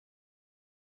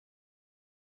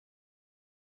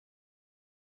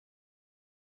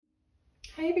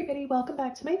Hi everybody, welcome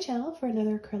back to my channel for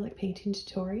another acrylic painting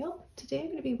tutorial. Today I'm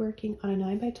going to be working on a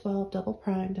 9x12 double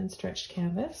primed and stretched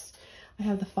canvas. I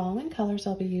have the following colors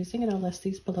I'll be using and I'll list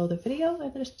these below the video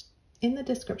and in the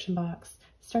description box.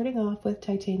 Starting off with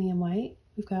titanium white,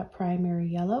 we've got primary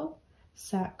yellow,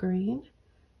 sap green,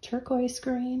 turquoise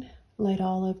green, light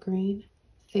olive green,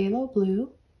 phthalo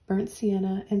blue, burnt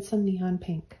sienna, and some neon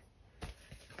pink.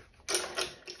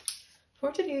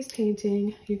 For today's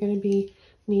painting, you're going to be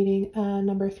needing a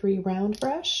number 3 round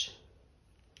brush,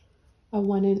 a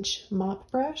 1-inch mop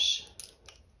brush,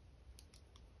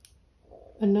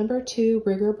 a number 2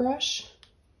 rigger brush,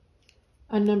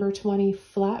 a number 20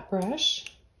 flat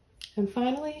brush, and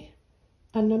finally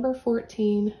a number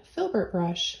 14 filbert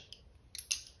brush.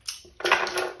 I'm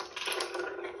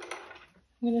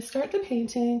going to start the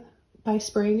painting by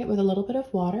spraying it with a little bit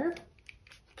of water.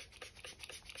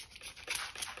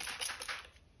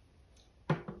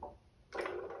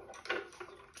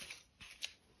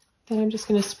 Then I'm just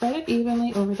going to spread it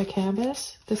evenly over the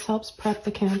canvas. This helps prep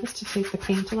the canvas to take the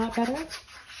paint a lot better.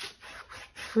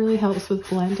 Really helps with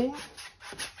blending.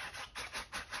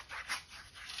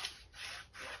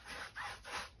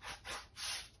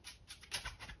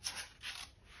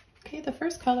 Okay, the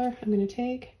first color I'm going to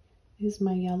take is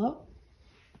my yellow.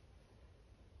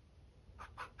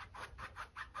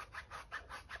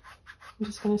 I'm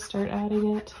just going to start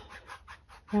adding it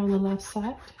around the left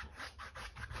side.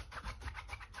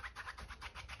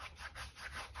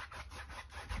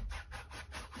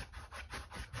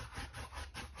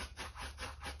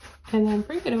 And then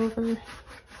bring it over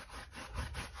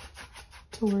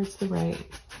towards the right.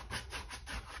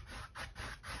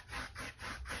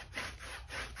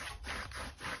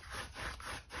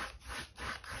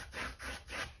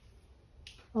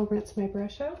 I'll rinse my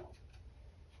brush out.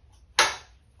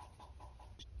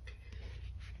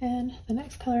 And the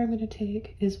next color I'm going to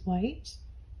take is white.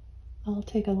 I'll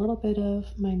take a little bit of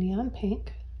my neon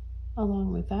pink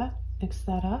along with that, mix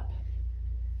that up.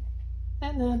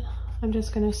 And then I'm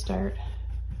just going to start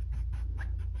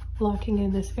blocking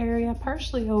in this area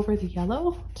partially over the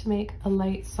yellow to make a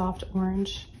light soft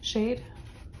orange shade.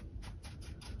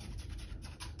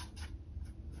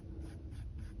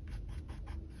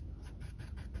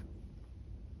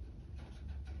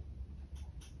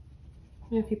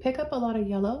 And if you pick up a lot of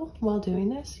yellow while doing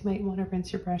this, you might want to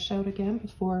rinse your brush out again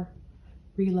before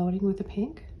reloading with the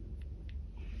pink.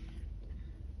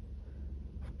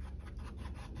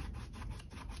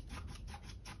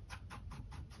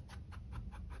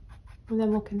 And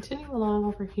then we'll continue along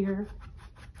over here.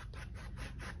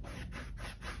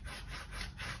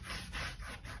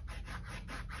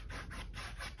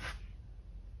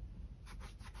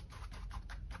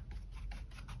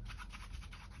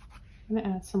 I'm going to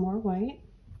add some more white.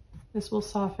 This will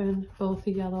soften both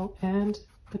the yellow and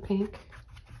the pink.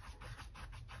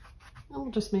 And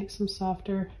we'll just make some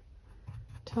softer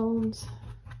tones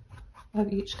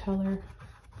of each color.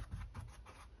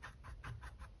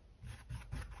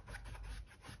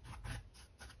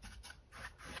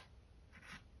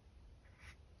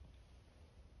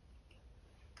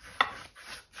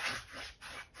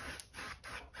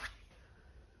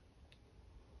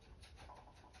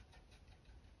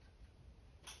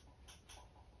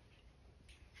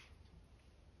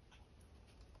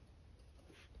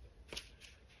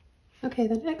 Okay,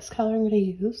 the next color I'm going to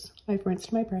use, I've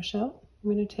rinsed my brush out.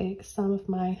 I'm going to take some of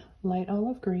my light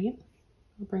olive green.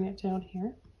 I'll bring it down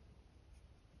here.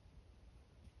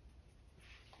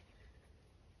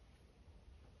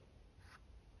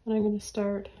 And I'm going to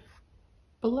start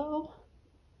below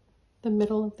the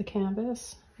middle of the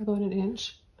canvas, about 1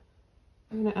 inch.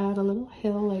 I'm going to add a little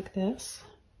hill like this,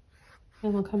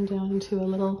 and we'll come down into a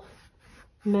little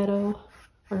meadow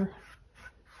or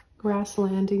grass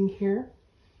landing here.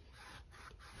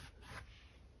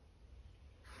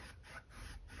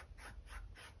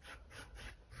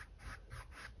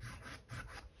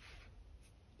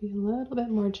 Be a little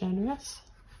bit more generous.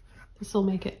 This will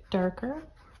make it darker.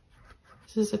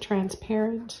 This is a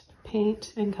transparent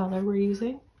paint and color we're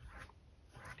using.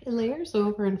 It layers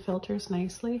over and filters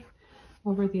nicely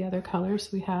over the other colors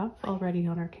we have already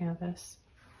on our canvas.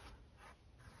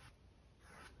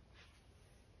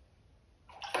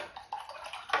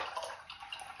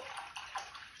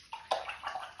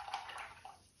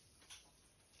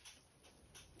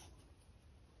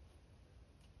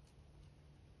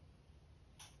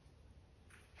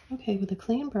 Okay, with a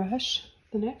clean brush,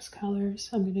 the next colors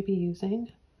I'm going to be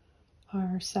using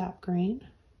are sap green,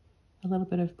 a little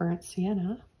bit of burnt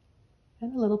sienna,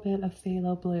 and a little bit of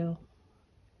phthalo blue.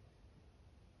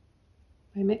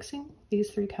 By mixing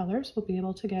these 3 colors, we'll be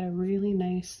able to get a really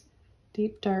nice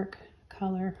deep dark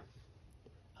color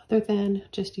rather than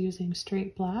just using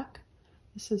straight black.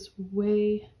 This is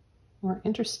way more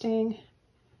interesting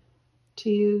to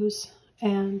use,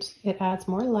 and it adds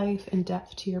more life and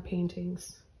depth to your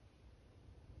paintings.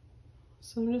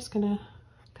 So I'm just gonna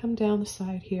come down the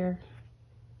side here,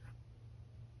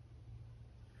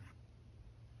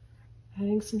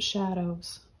 adding some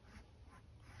shadows.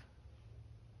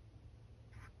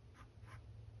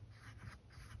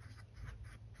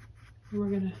 And we're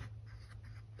gonna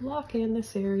block in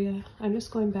this area. I'm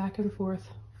just going back and forth,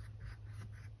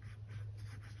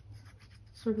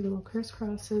 sort of little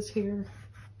crisscrosses here.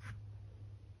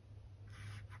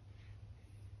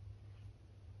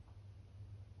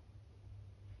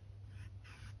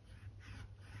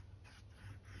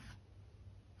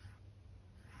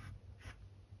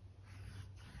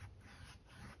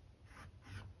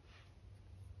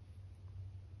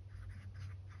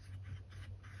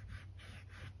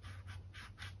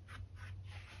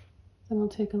 Then I'll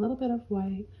take a little bit of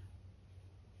white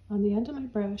on the end of my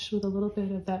brush with a little bit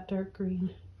of that dark green.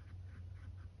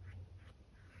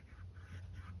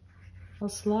 I'll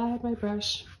slide my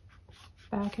brush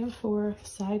back and forth,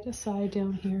 side to side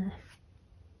down here.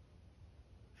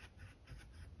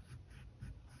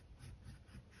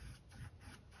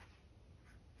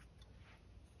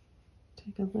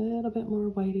 Take a little bit more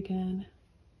white again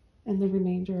and the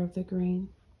remainder of the green.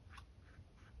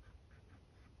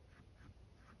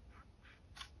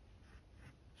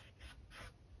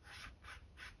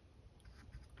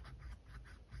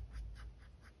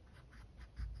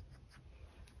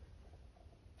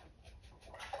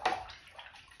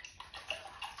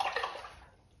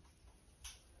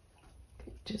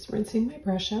 Just rinsing my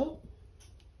brush out.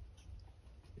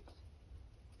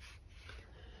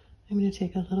 I'm going to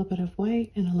take a little bit of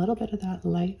white and a little bit of that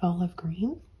light olive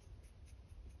green,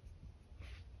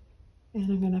 and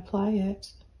I'm going to apply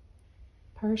it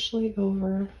partially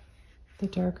over the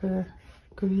darker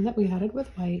green that we added with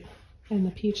white and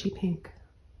the peachy pink.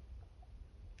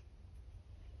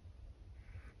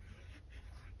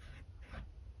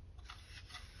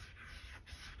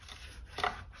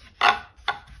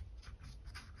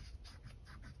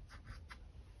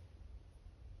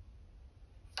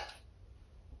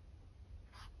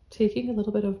 Taking a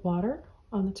little bit of water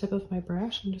on the tip of my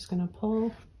brush, I'm just going to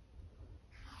pull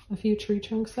a few tree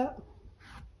trunks up,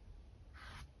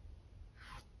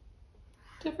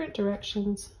 different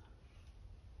directions.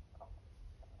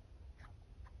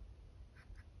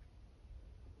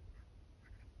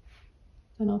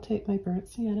 Then I'll take my burnt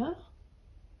sienna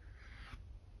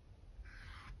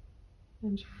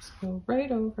and just go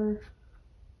right over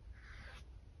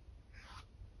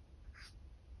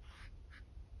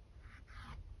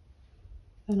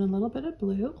and a little bit of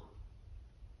blue.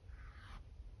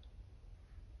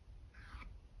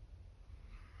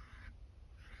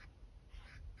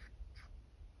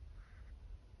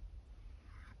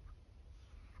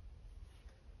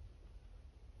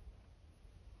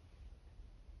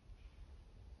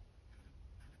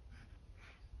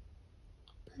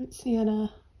 Burnt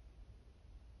sienna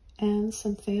and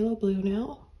some phthalo blue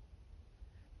now.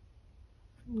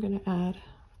 I'm going to add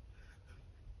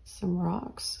some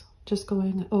rocks, just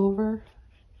going over,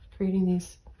 creating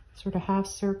these sort of half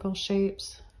circle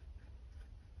shapes.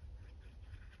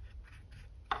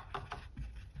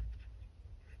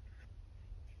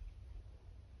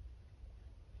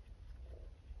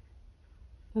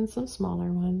 And some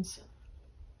smaller ones.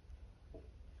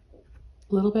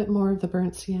 A little bit more of the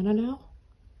burnt sienna now.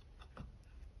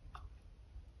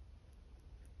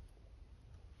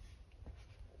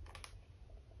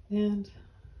 And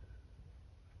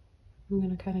I'm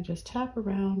going to kind of just tap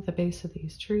around the base of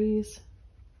these trees.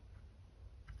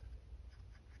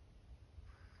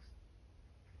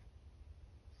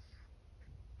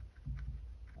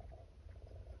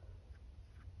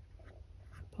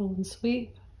 Pull and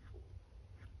sweep.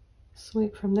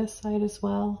 Sweep from this side as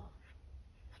well.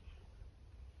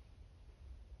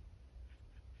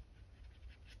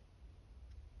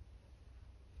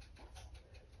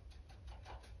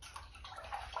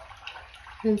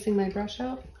 Rinsing my brush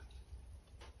out.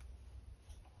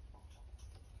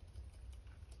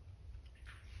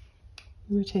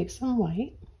 I'm going to take some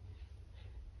white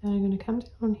and I'm going to come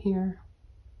down here,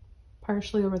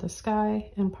 partially over the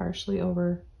sky and partially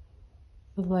over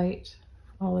the light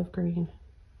olive green.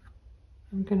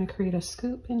 I'm going to create a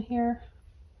scoop in here,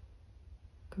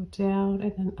 go down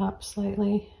and then up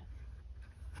slightly.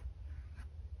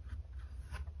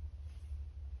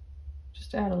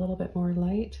 Just add a little bit more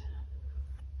light.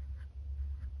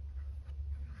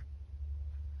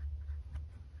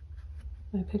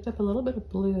 I picked up a little bit of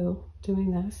blue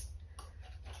doing this,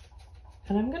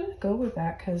 and I'm going to go with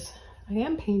that because I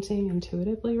am painting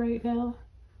intuitively right now,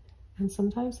 and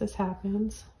sometimes this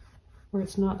happens where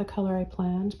it's not the color I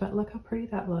planned, but look how pretty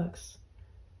that looks.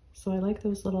 So I like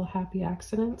those little happy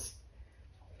accidents.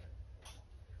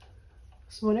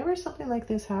 So whenever something like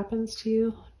this happens to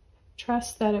you,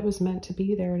 trust that it was meant to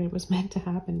be there and it was meant to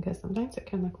happen, because sometimes it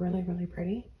can look really, really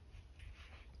pretty.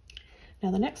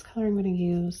 Now the next color I'm going to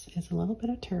use is a little bit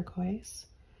of turquoise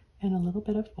and a little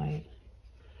bit of white.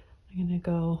 I'm going to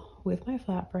go with my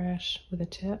flat brush with a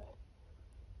tip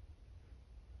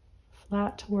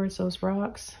flat towards those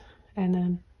rocks, and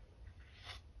then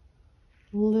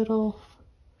little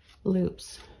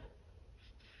loops.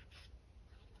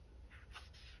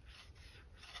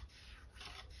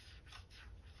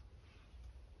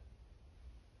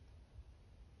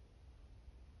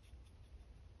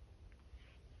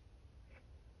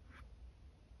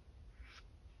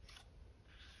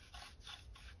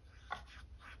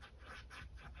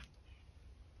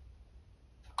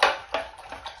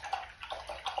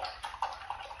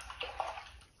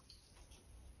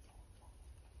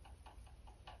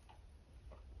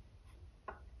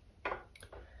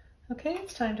 Okay,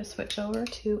 it's time to switch over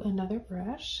to another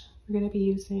brush. We're going to be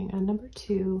using a number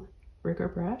 2 rigger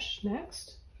brush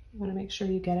next. You want to make sure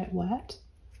you get it wet.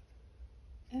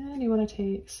 And you want to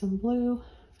take some blue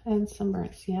and some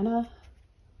burnt sienna.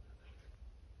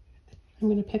 I'm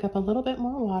going to pick up a little bit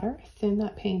more water, thin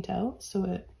that paint out so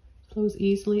it flows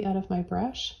easily out of my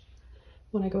brush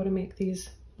when I go to make these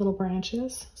little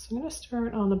branches. So I'm going to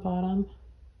start on the bottom,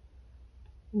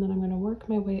 and then I'm going to work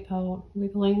my way out,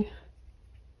 wiggling.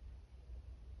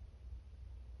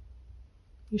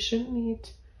 You shouldn't need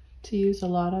to use a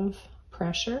lot of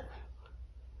pressure.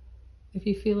 If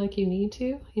you feel like you need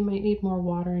to, you might need more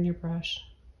water in your brush.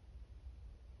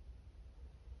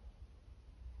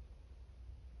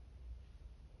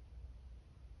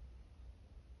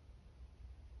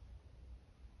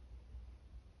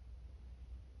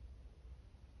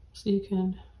 So you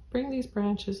can bring these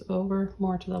branches over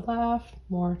more to the left,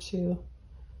 more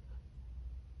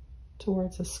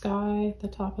towards the sky, the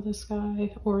top of the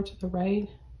sky, or to the right.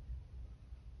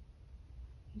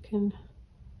 You can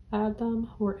add them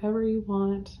wherever you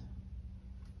want.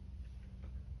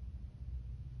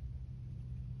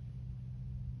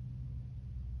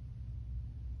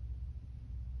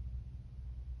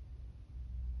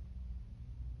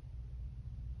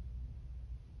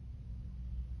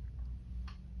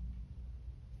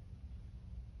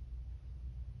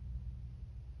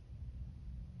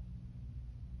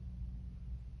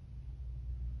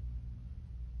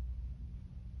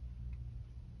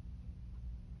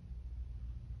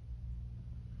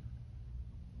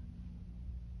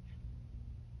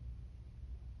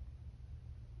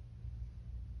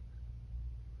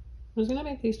 I'm just going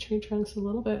to make these tree trunks a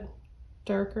little bit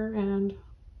darker and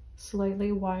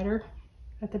slightly wider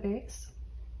at the base.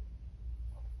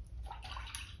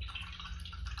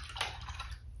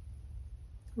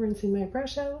 Rinsing my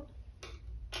brush out.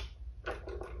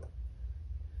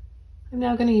 I'm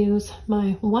now going to use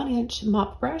my 1-inch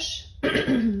mop brush,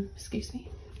 excuse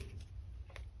me,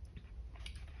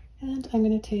 and I'm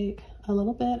going to take a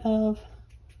little bit of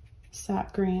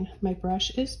sap green. My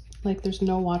brush is like there's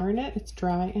no water in it, it's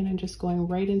dry, and I'm just going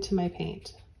right into my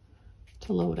paint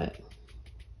to load it.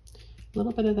 A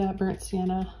little bit of that burnt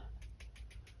sienna,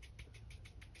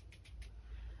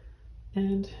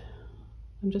 and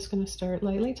I'm just going to start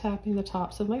lightly tapping the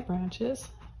tops of my branches.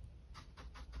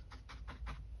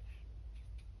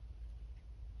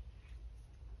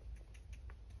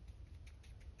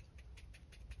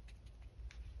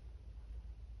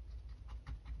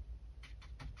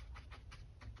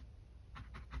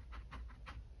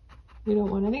 We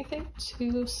don't want anything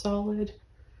too solid.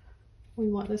 We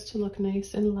want this to look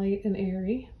nice and light and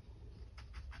airy.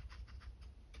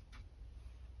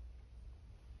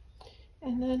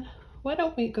 And then why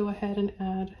don't we go ahead and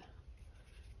add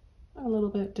a little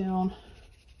bit down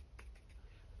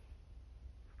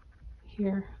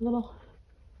here, a little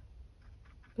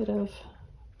bit of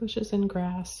bushes and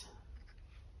grass,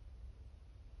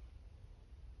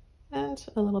 and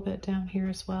a little bit down here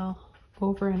as well,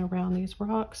 over and around these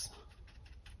rocks,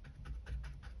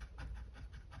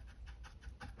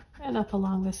 and up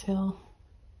along this hill.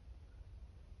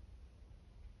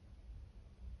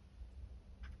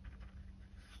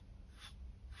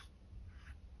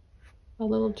 A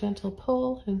little gentle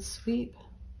pull and sweep.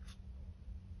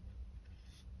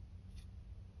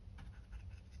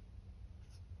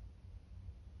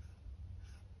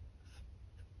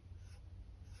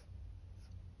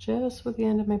 Just with the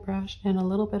end of my brush and a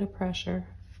little bit of pressure.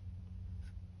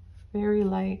 Very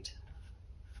light.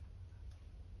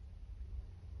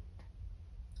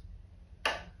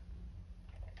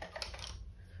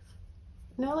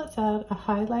 Now let's add a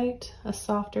highlight, a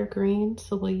softer green.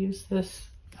 So we'll use this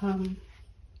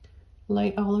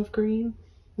light olive green,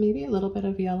 maybe a little bit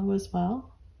of yellow as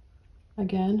well.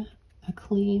 Again, a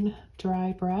clean,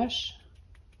 dry brush.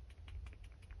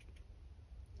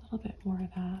 A little bit more of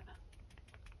that.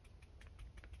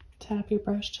 Tap your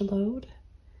brush to load.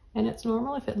 And it's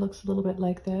normal if it looks a little bit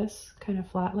like this, kind of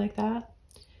flat like that.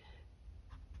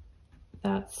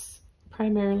 That's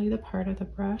primarily the part of the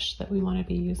brush that we want to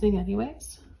be using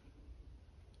anyways.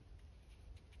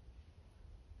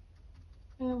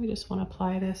 And we just want to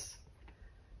apply this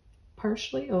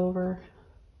partially over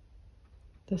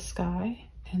the sky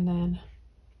and then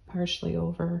partially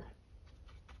over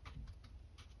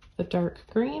the dark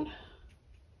green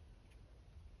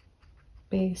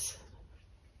base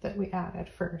that we added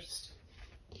first.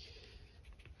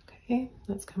 Okay,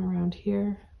 let's come around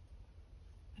here.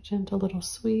 A gentle little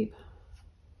sweep.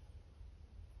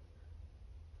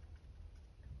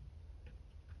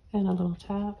 And a little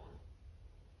tap.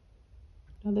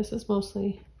 Now this is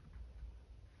mostly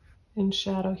in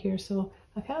shadow here, so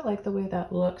I kind of like the way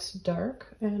that looks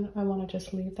dark, and I want to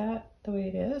just leave that the way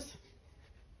it is.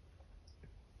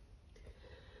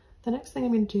 The next thing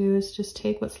I'm going to do is just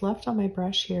take what's left on my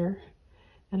brush here,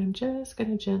 and I'm just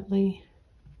going to gently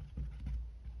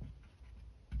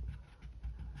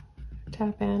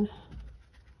tap in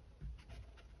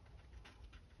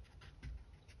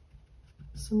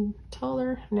some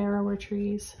taller, narrower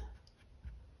trees.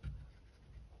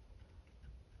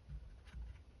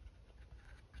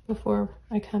 Before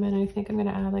I come in, I think I'm going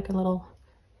to add like a little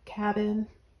cabin.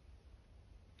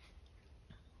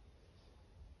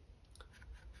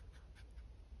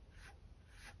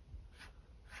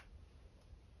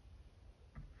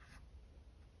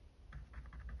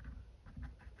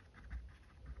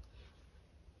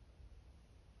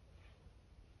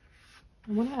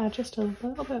 I want to add just a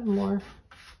little bit more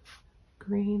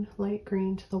green, light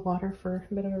green to the water for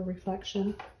a bit of a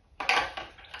reflection.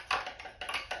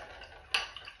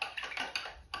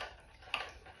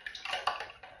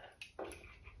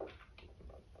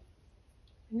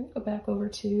 I'm going to go back over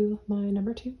to my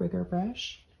number 2 rigger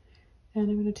brush, and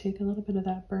I'm going to take a little bit of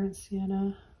that burnt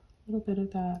sienna, a little bit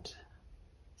of that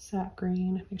sap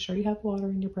green. Make sure you have water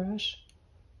in your brush.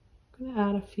 I'm going to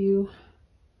add a few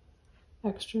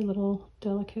extra little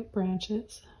delicate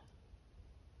branches.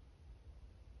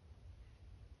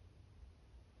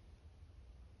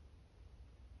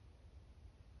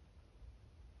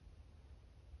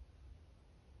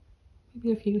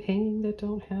 Maybe a few hanging that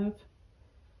don't have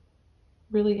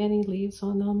really any leaves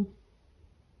on them.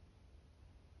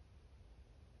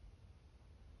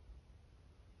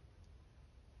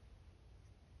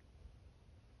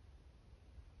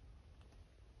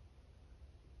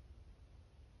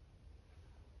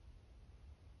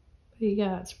 But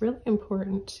yeah, it's really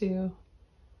important to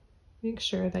make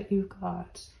sure that you've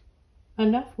got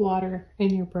enough water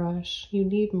in your brush. You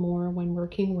need more when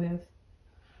working with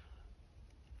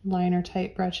liner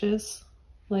type brushes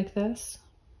like this.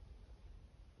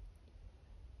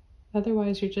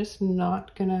 Otherwise, you're just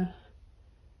not gonna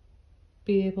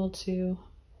be able to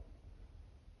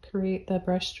create the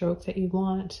brush stroke that you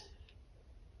want.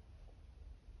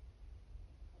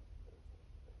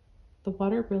 The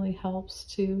water really helps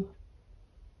to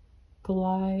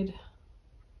glide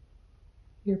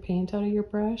your paint out of your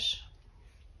brush.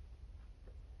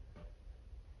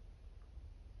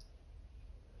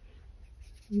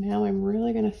 Now I'm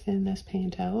really going to thin this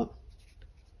paint out.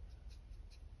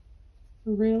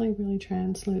 Really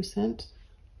translucent.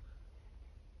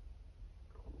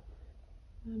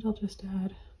 And I'll just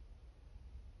add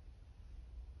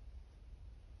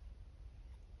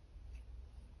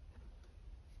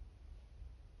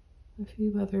a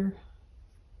few other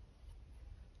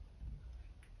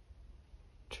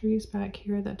trees back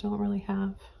here that don't really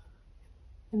have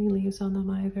any leaves on them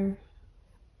either.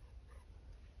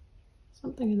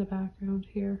 Something in the background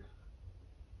here.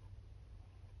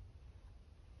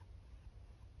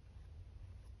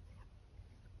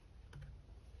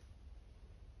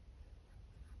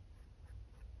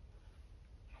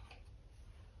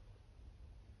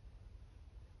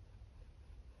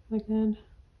 Again,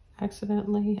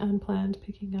 accidentally, unplanned,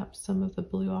 picking up some of the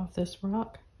blue off this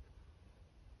rock.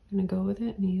 I'm going to go with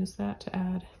it and use that to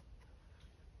add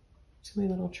to my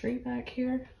little tree back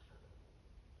here.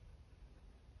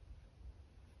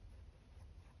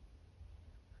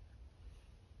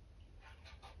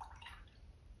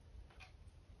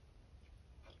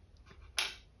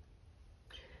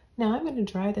 Now I'm going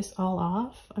to dry this all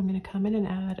off. I'm going to come in and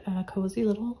add a cozy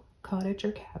little cottage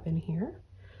or cabin here,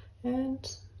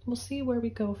 and we'll see where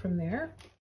we go from there.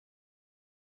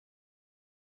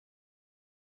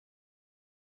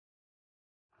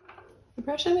 The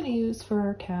brush I'm going to use for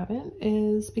our cabin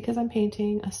is, because I'm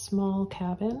painting a small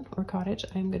cabin or cottage,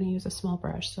 I'm going to use a small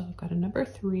brush. So I've got a number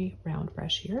 3 round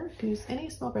brush here. You can use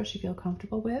any small brush you feel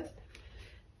comfortable with.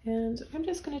 And I'm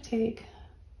just going to take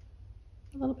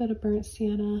a little bit of burnt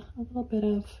sienna, a little bit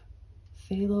of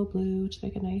phthalo blue to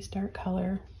make a nice dark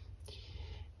color.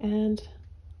 And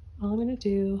all I'm going to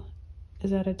do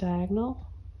is add a diagonal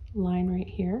line right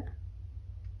here.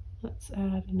 Let's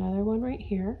add another one right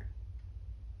here.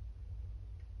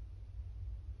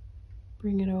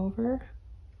 Bring it over,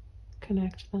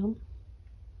 connect them.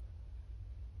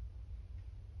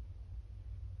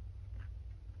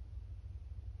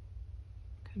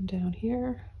 Come down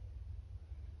here,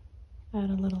 add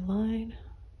a little line.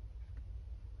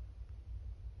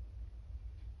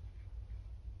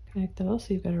 Connect those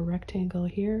so you've got a rectangle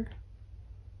here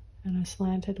and a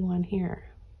slanted one here.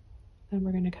 Then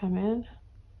we're going to come in.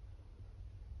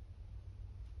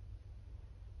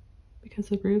 Because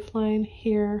the roof line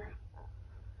here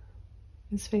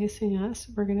is facing us,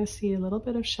 we're going to see a little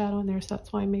bit of shadow in there, so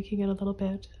that's why I'm making it a little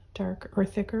bit dark or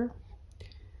thicker.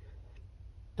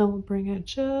 And we'll bring it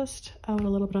just out a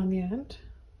little bit on the end.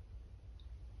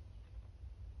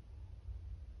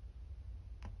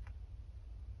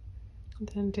 And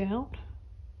then down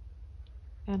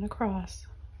and across.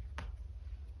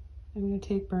 I'm going to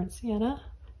take burnt sienna.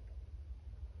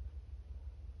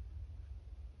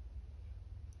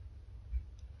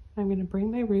 I'm going to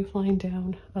bring my roof line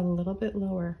down a little bit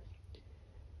lower.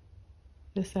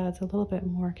 This adds a little bit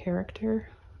more character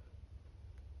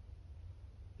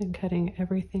than cutting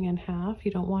everything in half.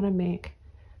 You don't want to make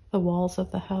the walls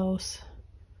of the house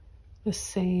the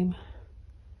same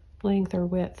length or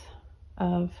width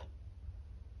of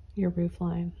your roof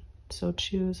line. So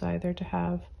choose either to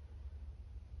have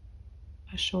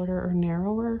a shorter or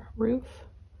narrower roof,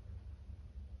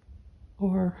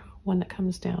 or one that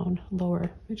comes down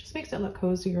lower. It just makes it look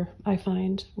cozier, I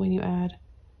find, when you add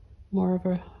more of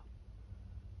a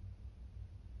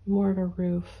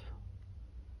roof.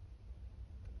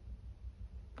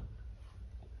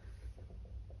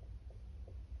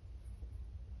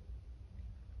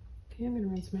 Okay, I'm going to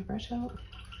rinse my brush out.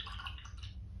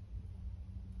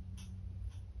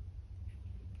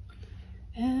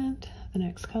 And the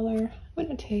next color, I'm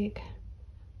going to take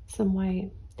some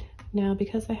white. Now,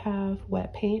 because I have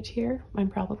wet paint here, I'm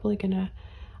probably going to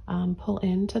pull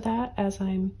into that as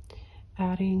I'm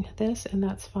adding this, and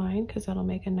that's fine because that'll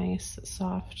make a nice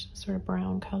soft sort of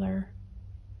brown color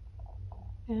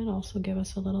and also give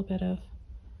us a little bit of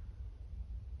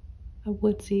a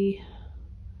woodsy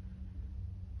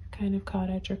kind of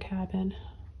cottage or cabin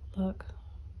look.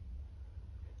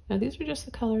 Now, these are just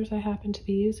the colors I happen to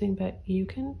be using, but you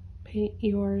can paint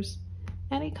yours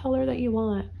any color that you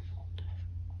want.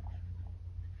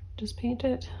 Just paint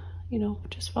it, you know,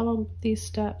 just follow these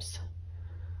steps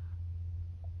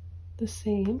the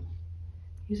same,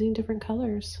 using different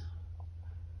colors.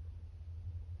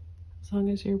 As long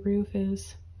as your roof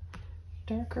is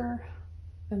darker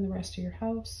than the rest of your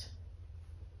house.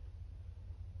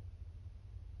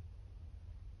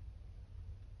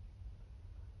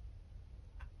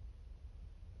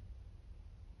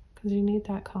 Because you need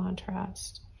that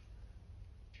contrast.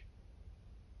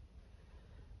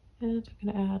 And I'm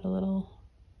going to add a little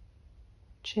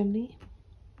chimney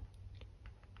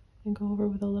and go over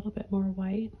with a little bit more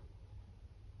white.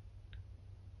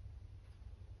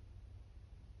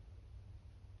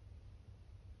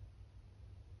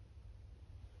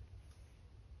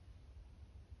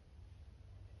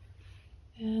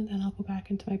 And then I'll go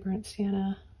back into my burnt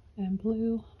sienna and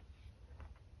blue.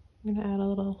 I'm going to add a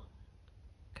little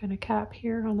kind of cap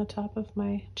here on the top of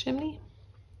my chimney.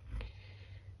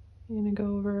 I'm going to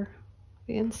go over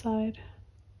the inside.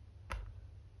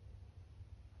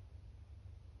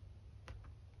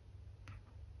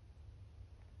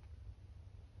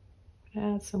 I'm going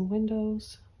to add some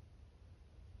windows.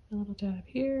 A little dab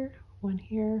here, one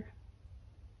here,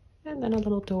 and then a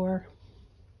little door.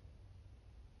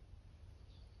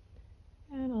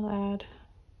 And I'll add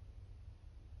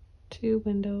 2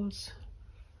 windows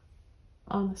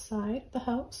on the side of the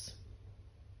house.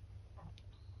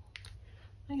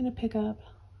 I'm going to pick up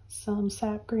some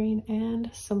sap green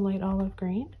and some light olive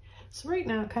green. So right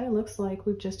now it kind of looks like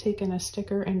we've just taken a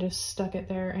sticker and just stuck it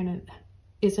there, and it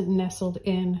isn't nestled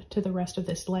in to the rest of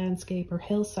this landscape or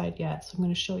hillside yet. So I'm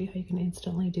going to show you how you can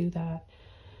instantly do that.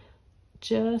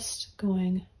 Just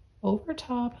going over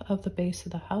top of the base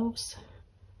of the house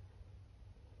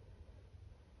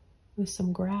with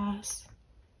some grass,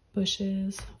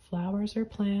 bushes, flowers or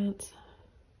plants.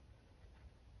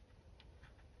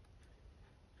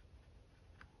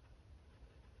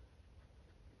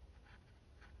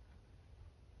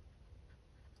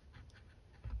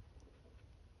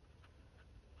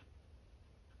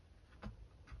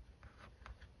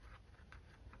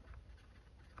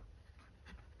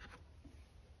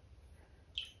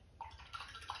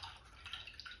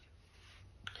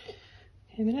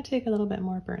 I'm going to take a little bit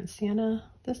more burnt sienna.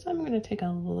 This time I'm going to take a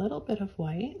little bit of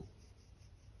white.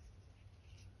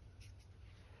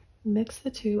 Mix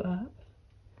the two up.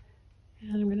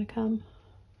 And I'm going to come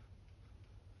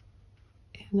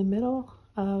in the middle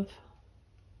of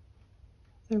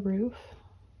the roof,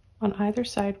 on either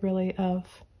side really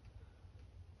of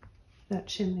that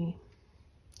chimney.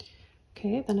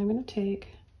 Okay, then I'm going to take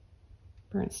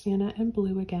burnt sienna and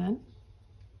blue again.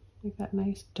 Make that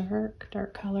nice dark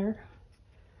color.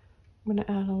 I'm going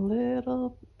to add a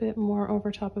little bit more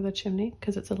over top of the chimney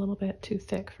because it's a little bit too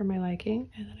thick for my liking.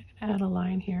 And then I'm going to add a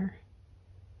line here.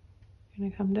 I'm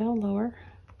going to come down lower.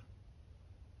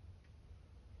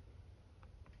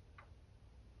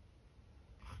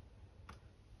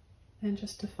 And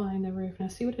just define the roof. Now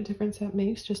see what a difference that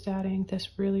makes, just adding this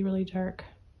really, really dark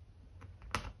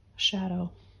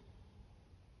shadow.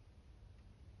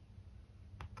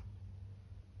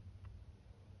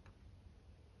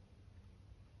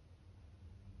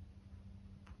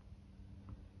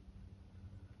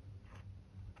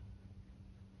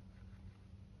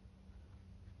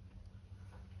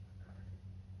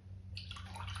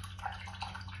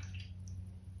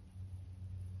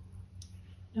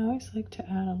 I always like to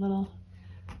add a little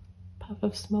puff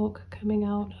of smoke coming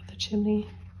out of the chimney.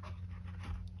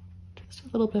 Just a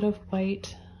little bit of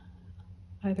white,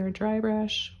 either a dry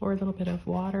brush or a little bit of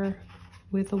water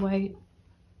with the white.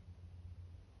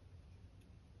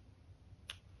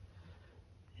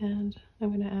 And I'm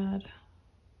going to add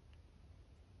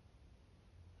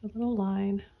a little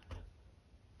line,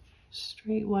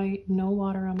 straight white, no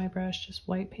water on my brush, just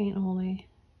white paint only.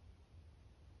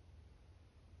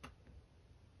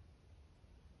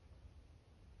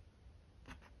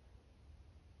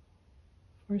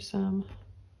 For some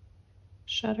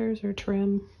shutters or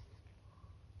trim.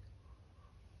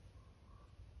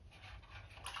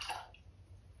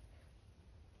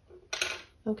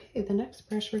 Okay, the next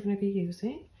brush we're going to be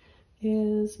using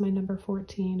is my number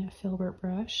 14 Filbert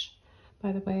brush.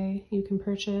 By the way, you can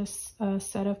purchase a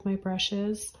set of my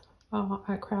brushes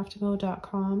at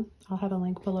craftimo.com. I'll have a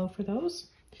link below for those.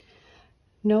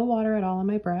 No water at all on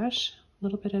my brush, a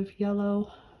little bit of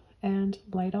yellow and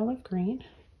light olive green.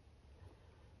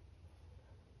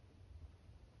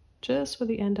 Just with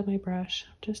the end of my brush,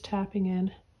 just tapping in.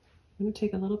 I'm going to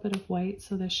take a little bit of white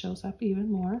so this shows up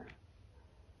even more.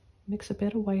 Mix a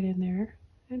bit of white in there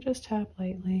and just tap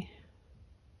lightly.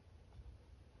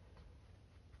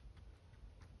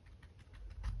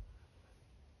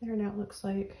 There, now it looks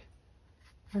like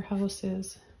our house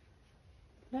is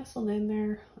nestled in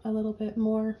there a little bit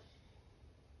more.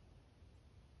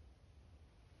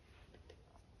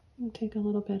 And take a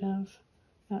little bit of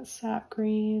that sap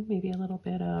green, maybe a little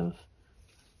bit of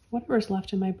whatever's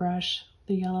left in my brush,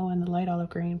 the yellow and the light olive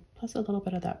green, plus a little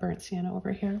bit of that burnt sienna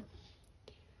over here.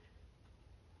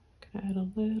 Gonna add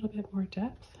a little bit more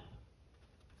depth.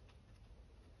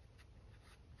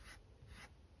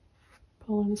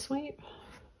 Pull and sweep.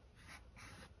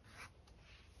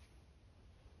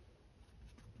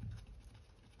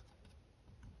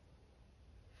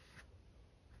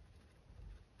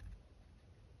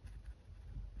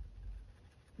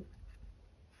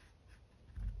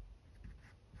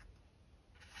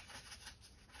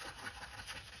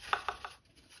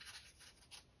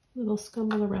 Little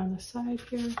scumble around the side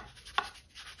here.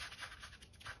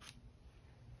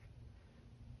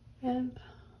 And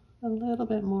a little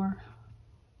bit more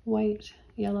white,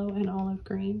 yellow, and olive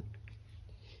green.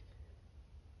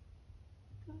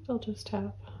 And I'll just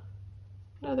tap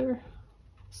another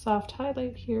soft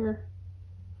highlight here.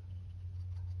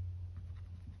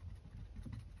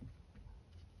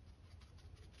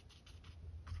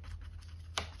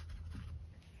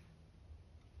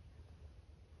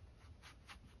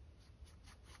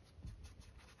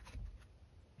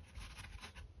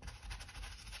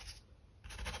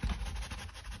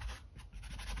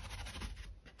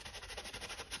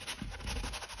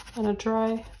 And a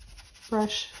dry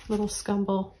brush little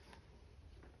scumble.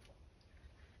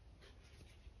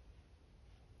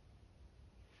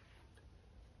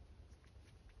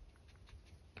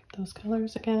 Get those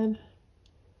colors again.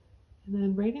 And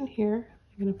then right in here,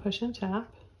 I'm going to push and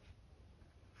tap.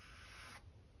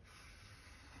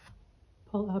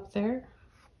 Pull up there.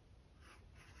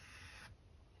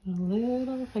 And a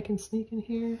little, if I can sneak in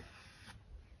here,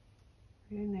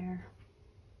 right in there.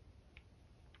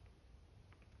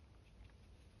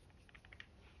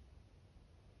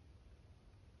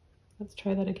 Let's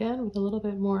try that again with a little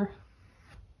bit more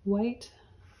white.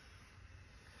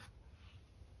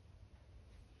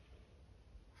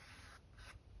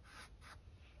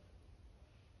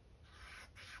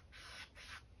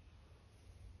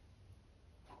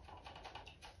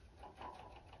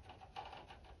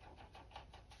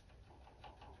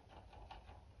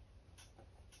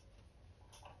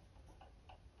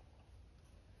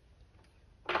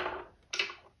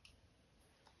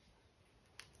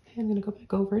 I'm going to go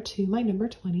back over to my number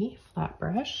 20 flat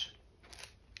brush.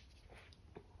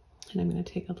 And I'm going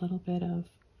to take a little bit of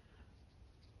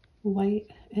white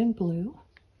and blue.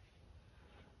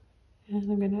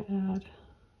 And I'm going to add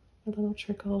a little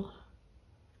trickle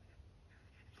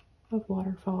of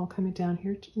waterfall coming down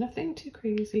here. Nothing too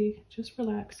crazy, just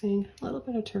relaxing. A little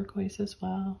bit of turquoise as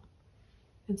well.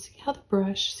 And see how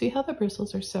the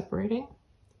bristles are separating?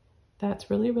 That's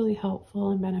really, really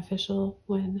helpful and beneficial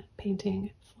when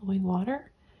painting flowing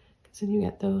water, because then you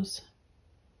get those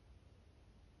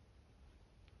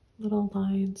little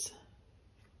lines.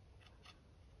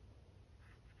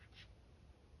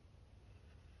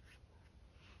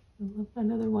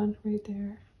 Another one right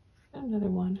there, and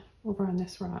another one over on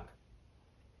this rock.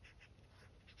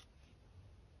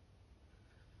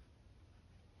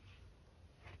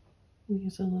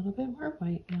 Use a little bit more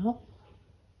white now,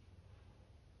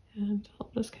 and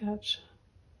I'll just catch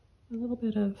a little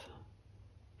bit of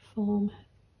foam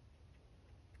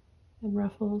and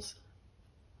ruffles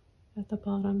at the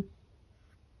bottom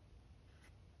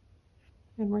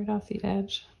and right off the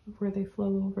edge of where they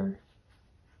flow over.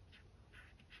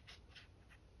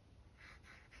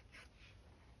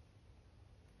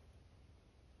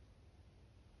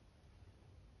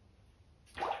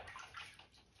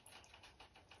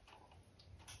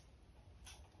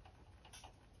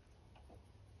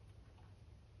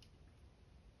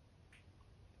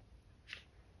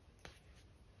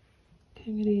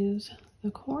 I'm going to use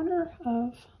the corner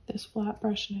of this flat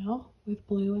brush now with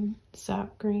blue and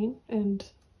sap green, and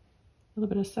a little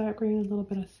bit of sap green, a little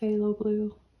bit of phthalo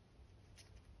blue,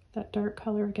 that dark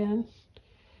color again.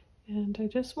 And I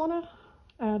just want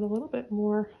to add a little bit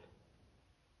more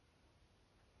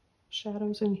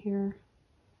shadows in here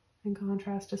in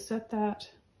contrast to set that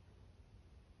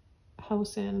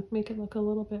house in, make it look a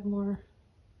little bit more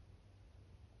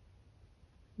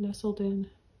nestled in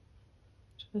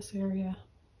to this area.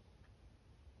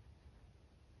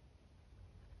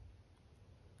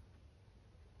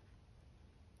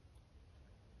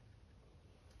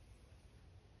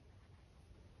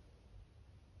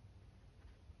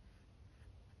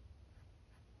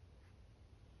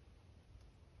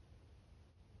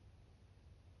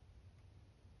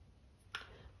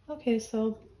 Okay,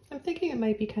 so I'm thinking it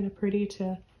might be kind of pretty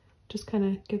to just kind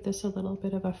of give this a little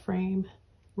bit of a frame,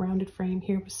 rounded frame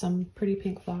here with some pretty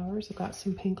pink flowers. I've got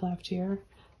some pink left here.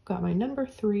 I've got my number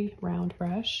 3 round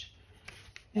brush,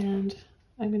 and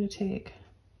I'm going to take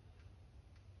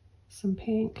some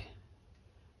pink,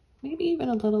 maybe even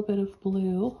a little bit of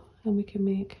blue, and we can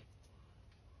make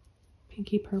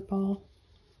pinky purple.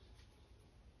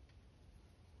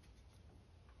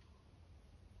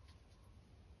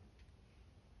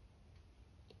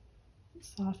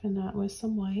 Soften that with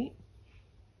some white.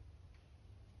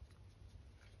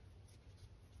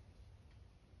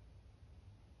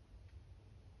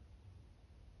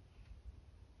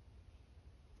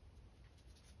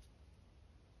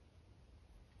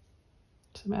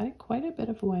 So I'm adding quite a bit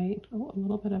of white. Oh, a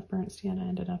little bit of burnt sienna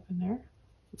ended up in there.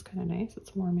 It's kind of nice.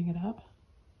 It's warming it up.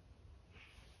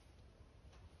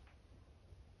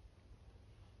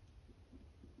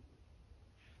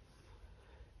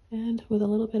 And with a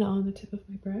little bit on the tip of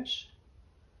my brush,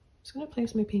 I'm just going to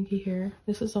place my pinky here.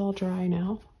 This is all dry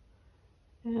now.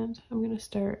 And I'm going to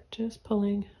start just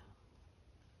pulling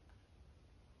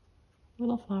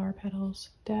little flower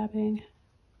petals, dabbing.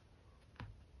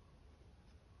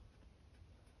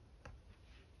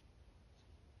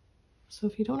 So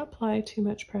if you don't apply too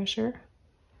much pressure,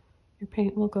 your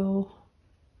paint will go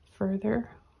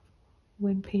further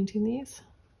when painting these.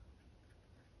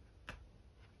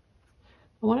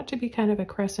 I want it to be kind of a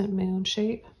crescent moon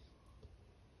shape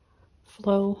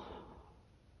flow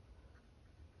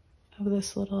of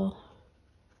this little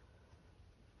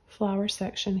flower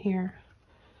section here.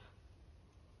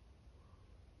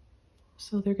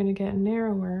 So they're going to get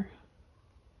narrower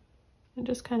and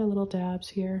just kind of little dabs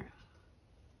here,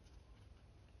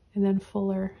 and then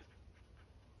fuller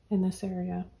in this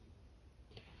area.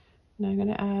 Now I'm going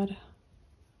to add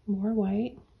more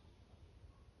white.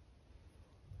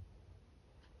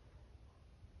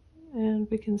 And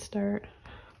we can start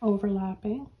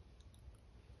overlapping.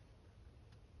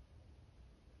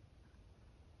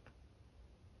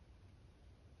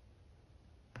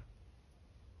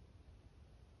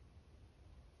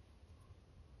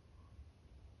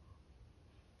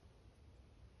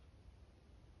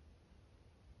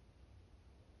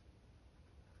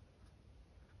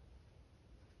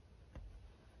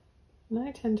 And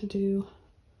I tend to do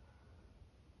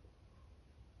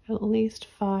at least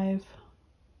 5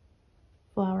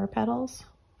 flower petals,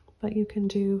 but you can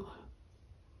do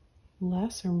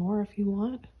less or more if you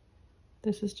want.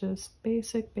 This is just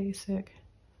basic,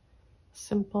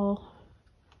 simple.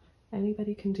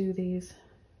 Anybody can do these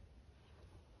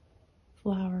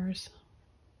flowers.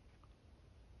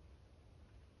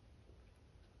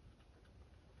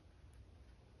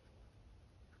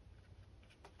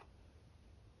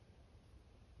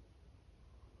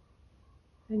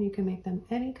 And you can make them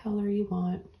any color you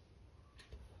want.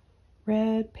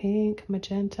 Red, pink,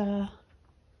 magenta.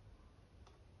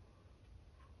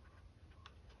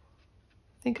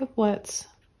 Think of what's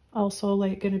also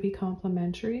like going to be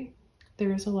complementary.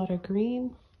 There is a lot of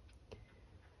green.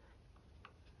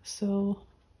 So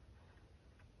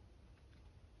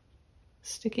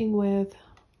sticking with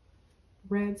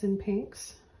reds and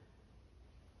pinks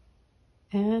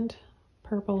and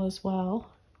purple as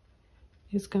well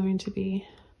is going to be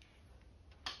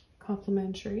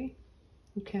complementary.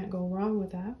 You can't go wrong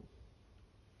with that.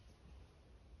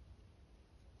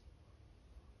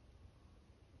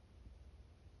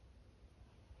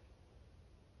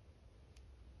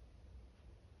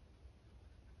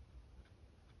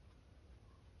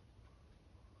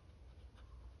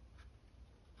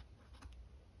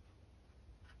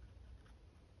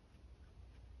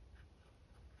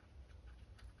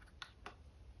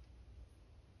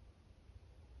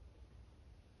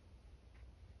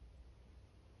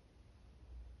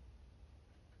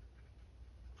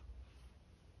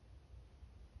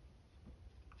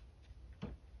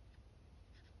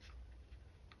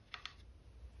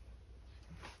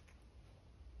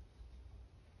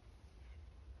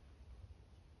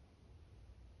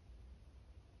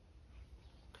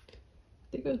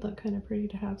 I think it would look kind of pretty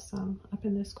to have some up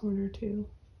in this corner too.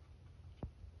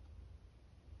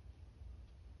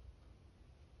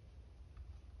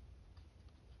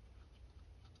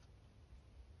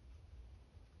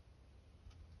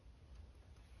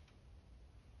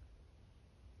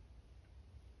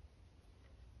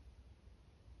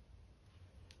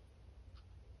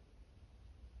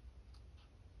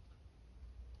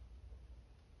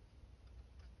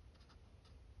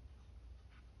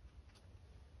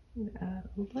 Add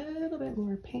a little bit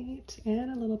more paint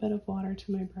and a little bit of water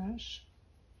to my brush.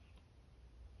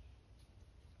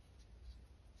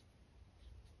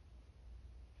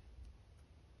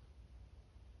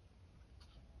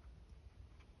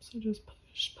 So just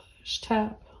push, push,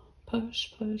 tap,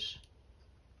 push, push.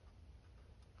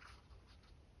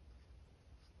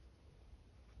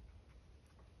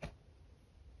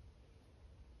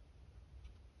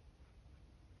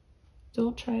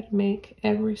 Don't try to make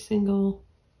every single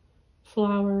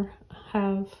flower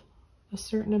have a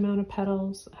certain amount of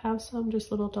petals. Have some just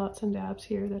little dots and dabs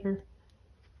here that are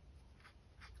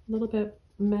a little bit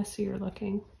messier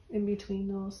looking in between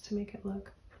those to make it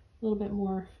look a little bit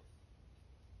more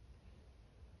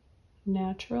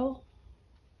natural.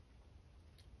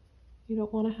 You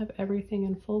don't want to have everything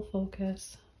in full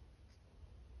focus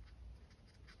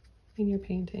in your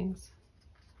paintings.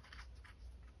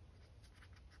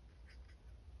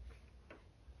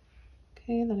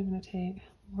 Okay, then I'm going to take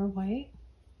more white,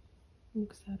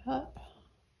 mix that up,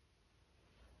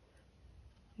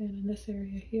 and in this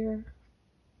area here,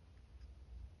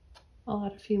 I'll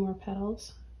add a few more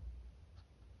petals.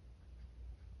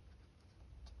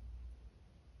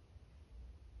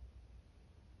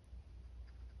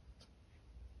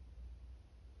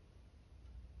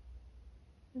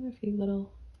 And a few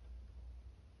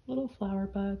little flower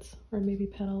buds or maybe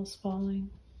petals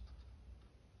falling.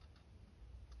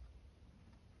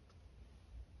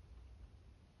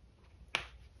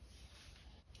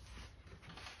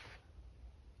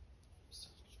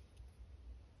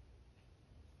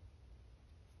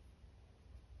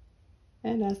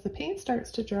 And as the paint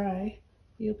starts to dry,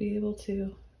 you'll be able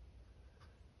to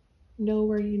know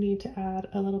where you need to add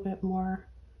a little bit more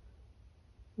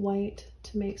white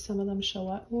to make some of them show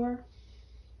up more.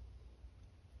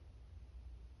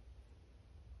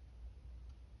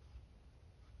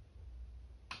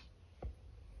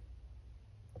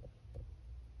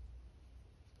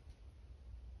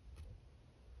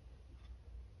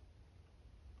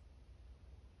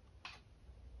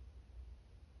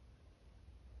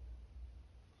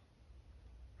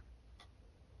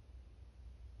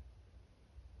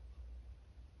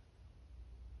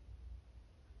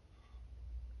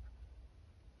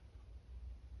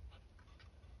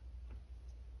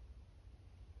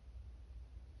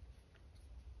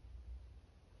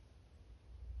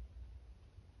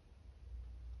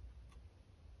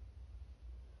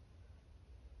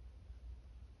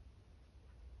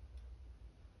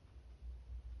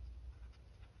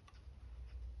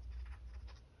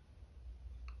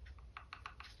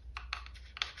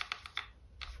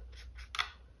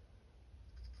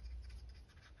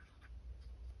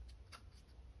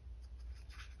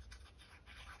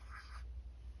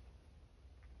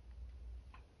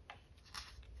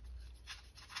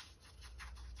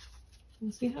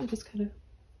 And see how I'm just kind of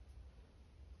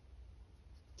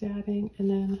dabbing and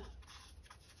then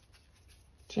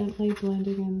gently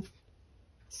blending and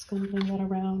scumbling that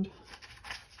around.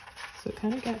 So it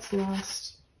kind of gets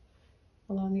lost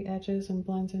along the edges and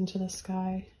blends into the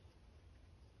sky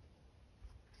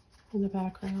in the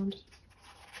background.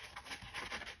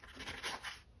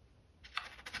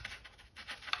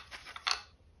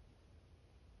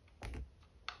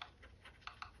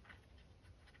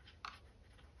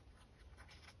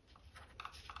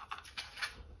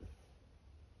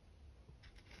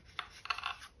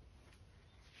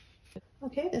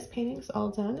 Okay, this painting's all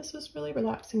done. This was really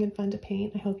relaxing and fun to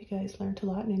paint. I hope you guys learned a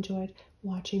lot and enjoyed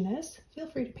watching this. Feel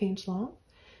free to paint along.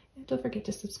 And don't forget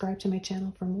to subscribe to my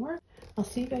channel for more. I'll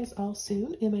see you guys all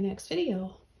soon in my next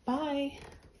video. Bye!